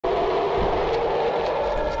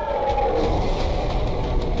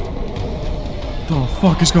the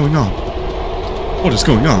fuck is going on? What is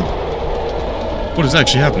going on? What is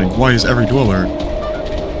actually happening? Why is every dweller...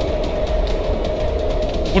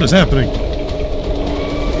 What is happening?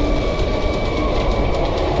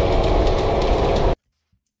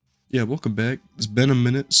 Yeah, welcome back. It's been a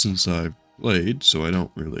minute since I've played, so I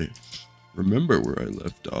don't really remember where I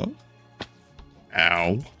left off.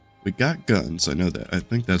 Ow. We got guns, I know that. I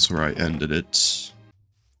think that's where I ended it.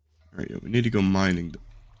 Alright, yeah, we need to go mining.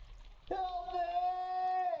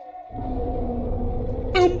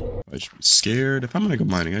 Boom. I should be scared. If I'm gonna go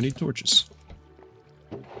mining, I need torches.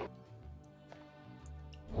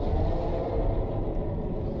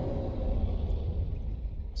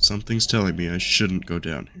 Something's telling me I shouldn't go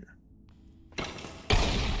down here.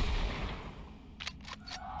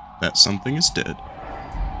 That something is dead.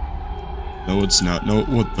 No, it's not. No,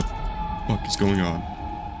 what the fuck is going on?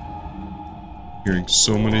 Hearing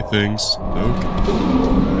so many things. Okay.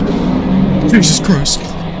 Jesus Christ.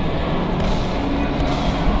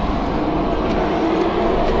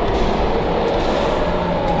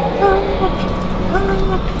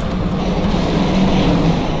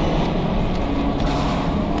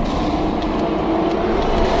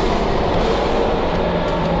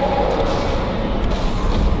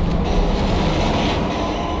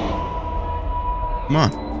 Come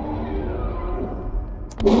on.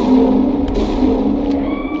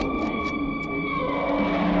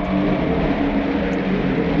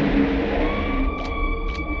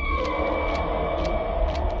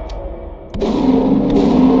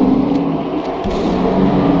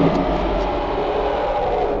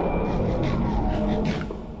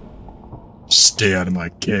 Stay out of my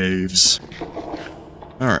caves.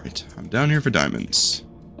 Alright, I'm down here for diamonds.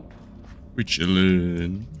 We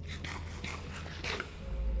chillin'.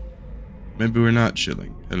 Maybe we're not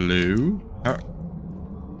chilling. Hello? How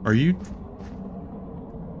are you?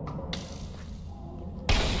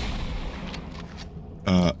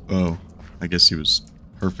 Oh. I guess he was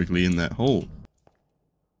perfectly in that hole.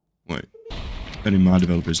 Wait. If any mod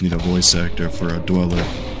developers need a voice actor for a dweller,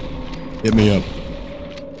 hit me up.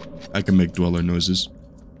 I can make dweller noises.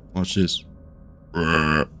 Watch this.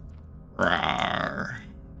 Rawr. Rawr.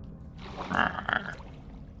 Rawr.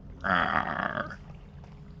 Rawr.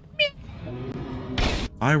 If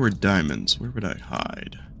I were diamonds, where would I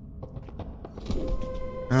hide?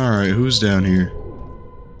 Alright, who's down here?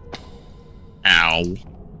 Ow.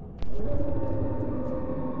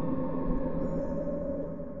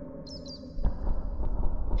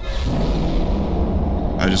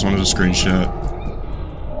 I just wanted a screenshot.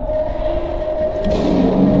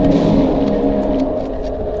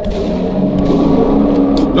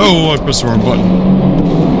 No, I pressed the wrong button.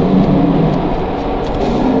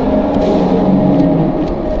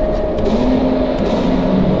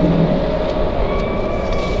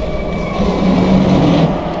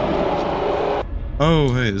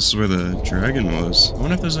 Oh, hey, this is where the dragon was. I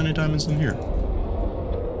wonder if there's any diamonds in here.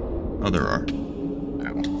 Oh, there are.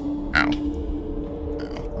 Ow. Ow.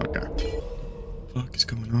 Ow. Okay. What the fuck is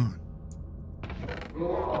going on?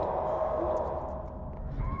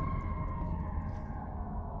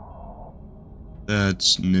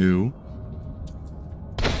 That's new.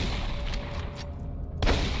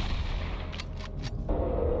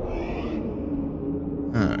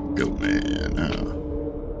 Go, man.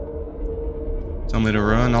 Tell me to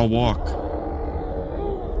run, I'll walk.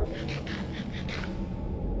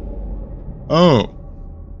 Oh!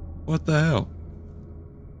 What the hell?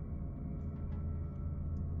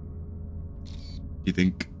 Do you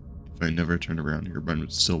think if I never turned around here, Brian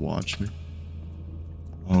would still watch me?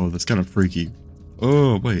 Oh, that's kind of freaky.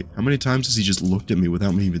 Oh, wait. How many times has he just looked at me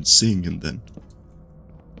without me even seeing him then?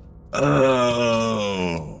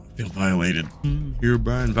 Oh, I feel violated. Here,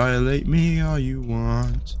 Brian, violate me all you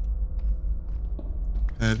want.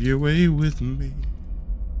 Have your way with me.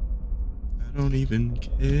 I don't even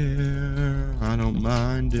care. I don't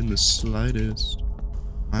mind in the slightest.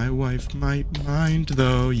 My wife might mind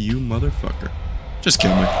though, you motherfucker. Just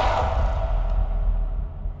kill me.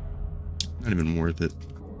 Not even worth it.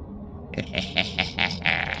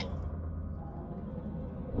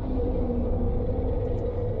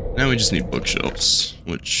 Now we just need bookshelves,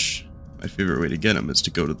 which my favorite way to get them is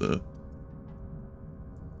to go to the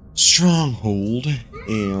stronghold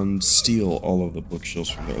and steal all of the bookshelves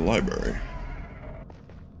from their library.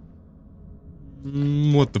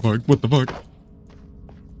 What the fuck? What the fuck?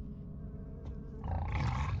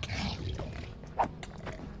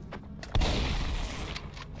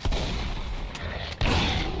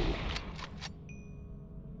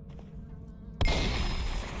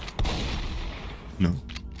 No.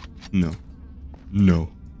 No. No.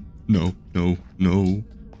 No. No. No.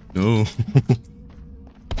 No.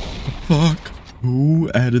 fuck?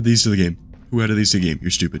 Who added these to the game? Who added these to the game?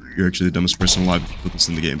 You're stupid. You're actually the dumbest person alive to put this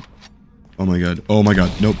in the game. Oh my god. Oh my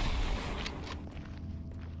god. Nope.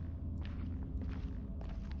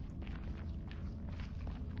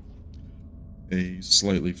 A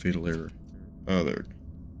slightly fatal error. Oh, there.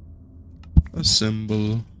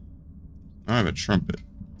 Assemble. I have a trumpet.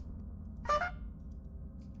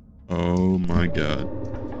 Oh my god.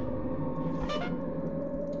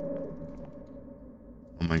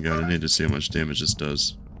 Oh my god, I need to see how much damage this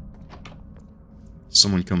does.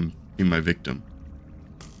 Someone come be my victim.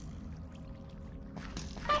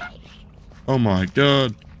 Oh my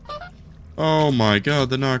god. Oh my god,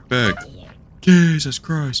 the knockback. Jesus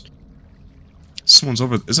Christ. Someone's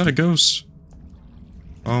over. Is that a ghost?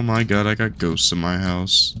 Oh my god, I got ghosts in my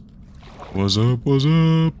house. What's up? What's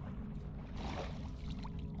up?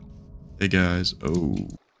 Hey guys. Oh.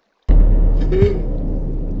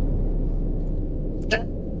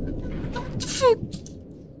 Fuck.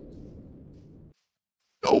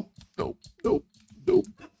 Nope. Nope. Nope. Nope.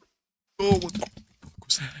 Oh, what the fuck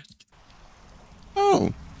was that?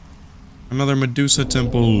 Oh. Another Medusa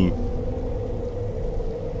temple.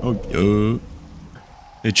 Oh, yeah.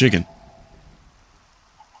 Hey, chicken.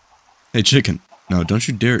 Hey, chicken. No, don't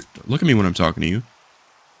you dare. Look at me when I'm talking to you.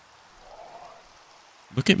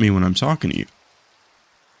 Look at me when I'm talking to you.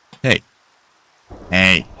 Hey.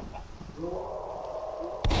 Hey.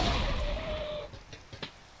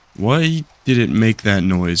 Why did it make that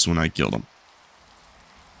noise when I killed him?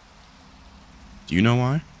 Do you know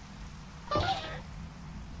why?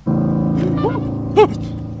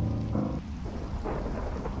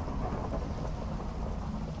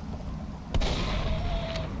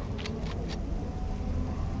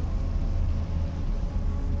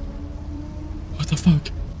 What the fuck?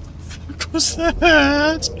 What the fuck was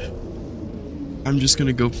that? I'm just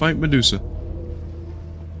gonna go fight Medusa.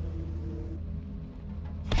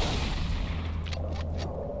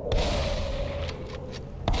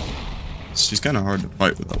 She's kind of hard to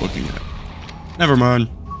fight without looking at her. Never mind.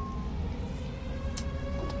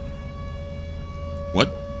 What?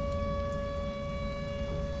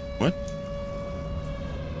 What?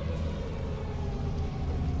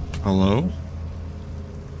 Hello?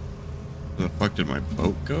 Where the fuck did my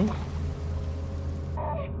boat go?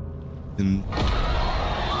 And...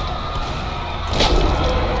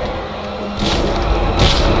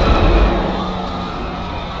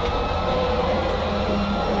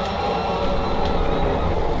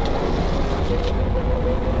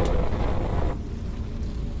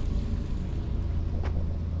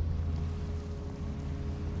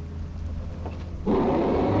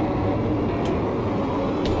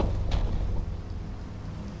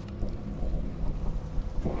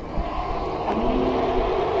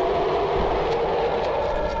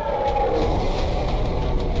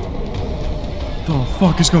 What the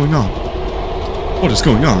fuck is going on? What is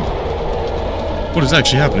going on? What is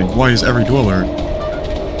actually happening? Why is every dweller...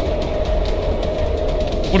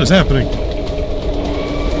 What is happening?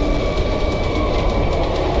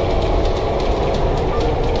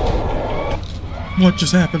 What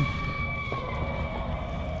just happened?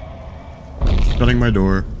 Shutting my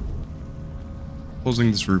door.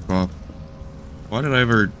 Closing this roof off. Why did I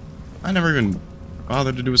never even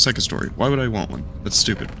bothered to do a second story. Why would I want one? That's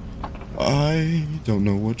stupid. I don't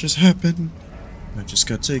know what just happened. I just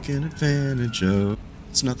got taken advantage of.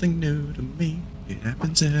 It's nothing new to me. It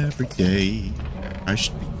happens every day. I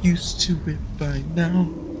should be used to it by now,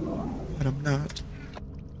 but I'm not.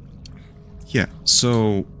 Yeah,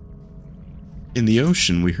 so in the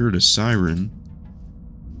ocean we heard a siren,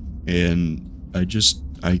 and I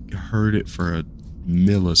heard it for a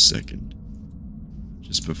millisecond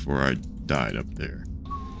just before I died up there.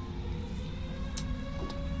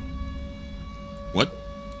 What?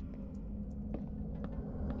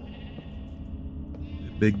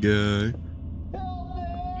 Big guy.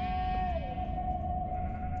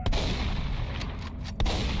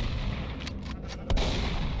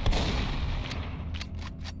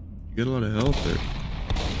 You get a lot of health there.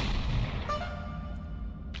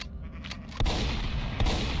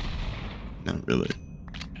 Not really.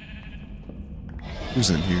 Who's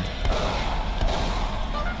in here?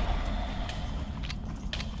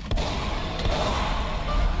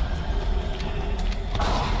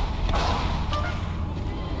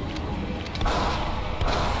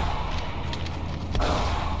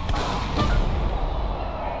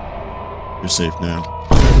 You're safe now.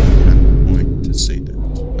 I'm going to say that.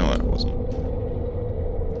 No, I wasn't.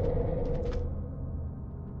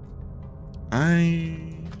 I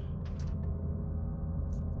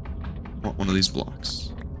want one of these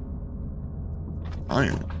blocks.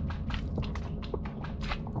 Iron.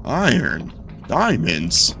 Iron.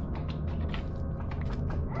 Diamonds.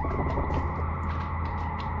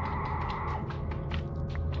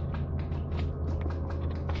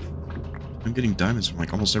 I'm getting diamonds from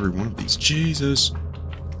like almost every one of these. Jesus.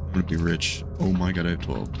 I'm gonna be rich. Oh my god, I have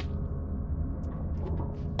 12.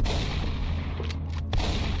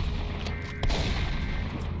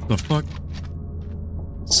 The fuck?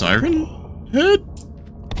 Siren head?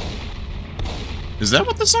 Is that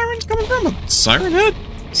what the siren's coming from? A siren head?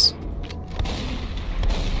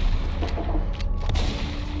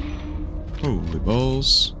 Holy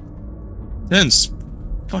balls. 10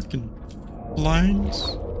 fucking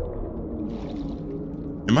blinds?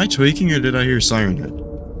 Am I tweaking or did I hear Sirenhead?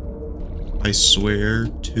 I swear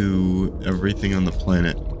to everything on the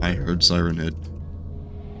planet, I heard Sirenhead.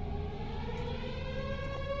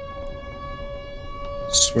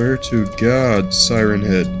 Swear to God,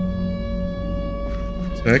 Sirenhead.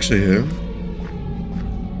 It's actually him.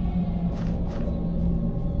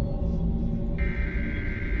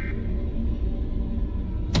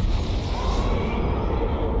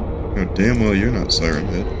 Oh, damn well you're not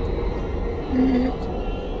Sirenhead.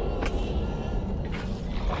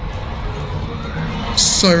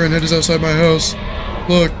 Sirenhead is outside my house.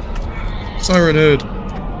 Look. Sirenhead.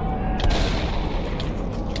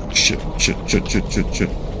 Shit.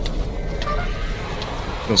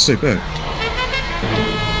 I'll stay back.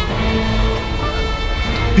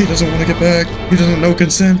 He doesn't want to get back. He doesn't know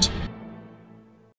consent.